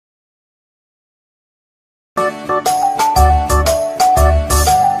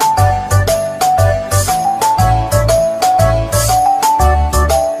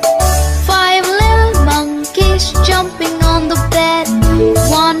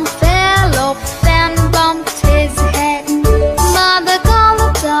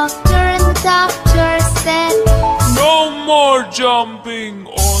jumping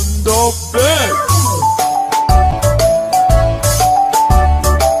on the bed.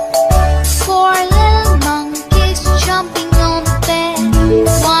 Four little monkeys jumping on the bed.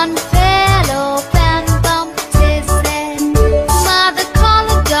 One fell off and bumped his head. Mother called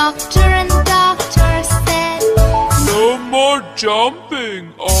the doctor and the doctor said, No more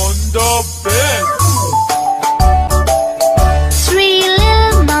jumping on the bed. Three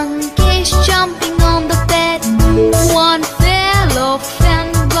little monkeys jumping on the bed. One fell off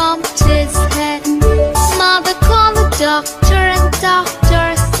and bumped his head. Mother called the doctor and the doctor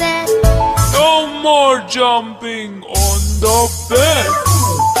said, No more jumping on the bed.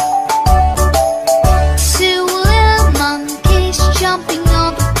 Two little monkeys jumping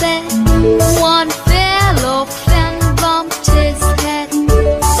on the bed. One fell off and bumped his head.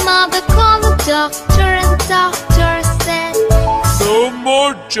 Mother called the doctor and the doctor said, No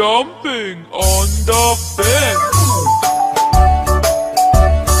more jumping on the bed.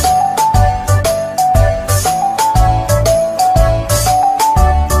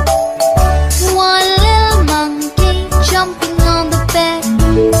 One little monkey jumping on the bed.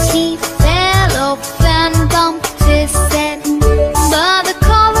 He fell off and bumped his head. Mother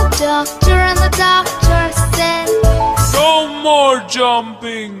called the doctor and the doctor said, No more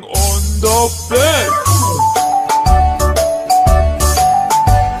jumping on the bed.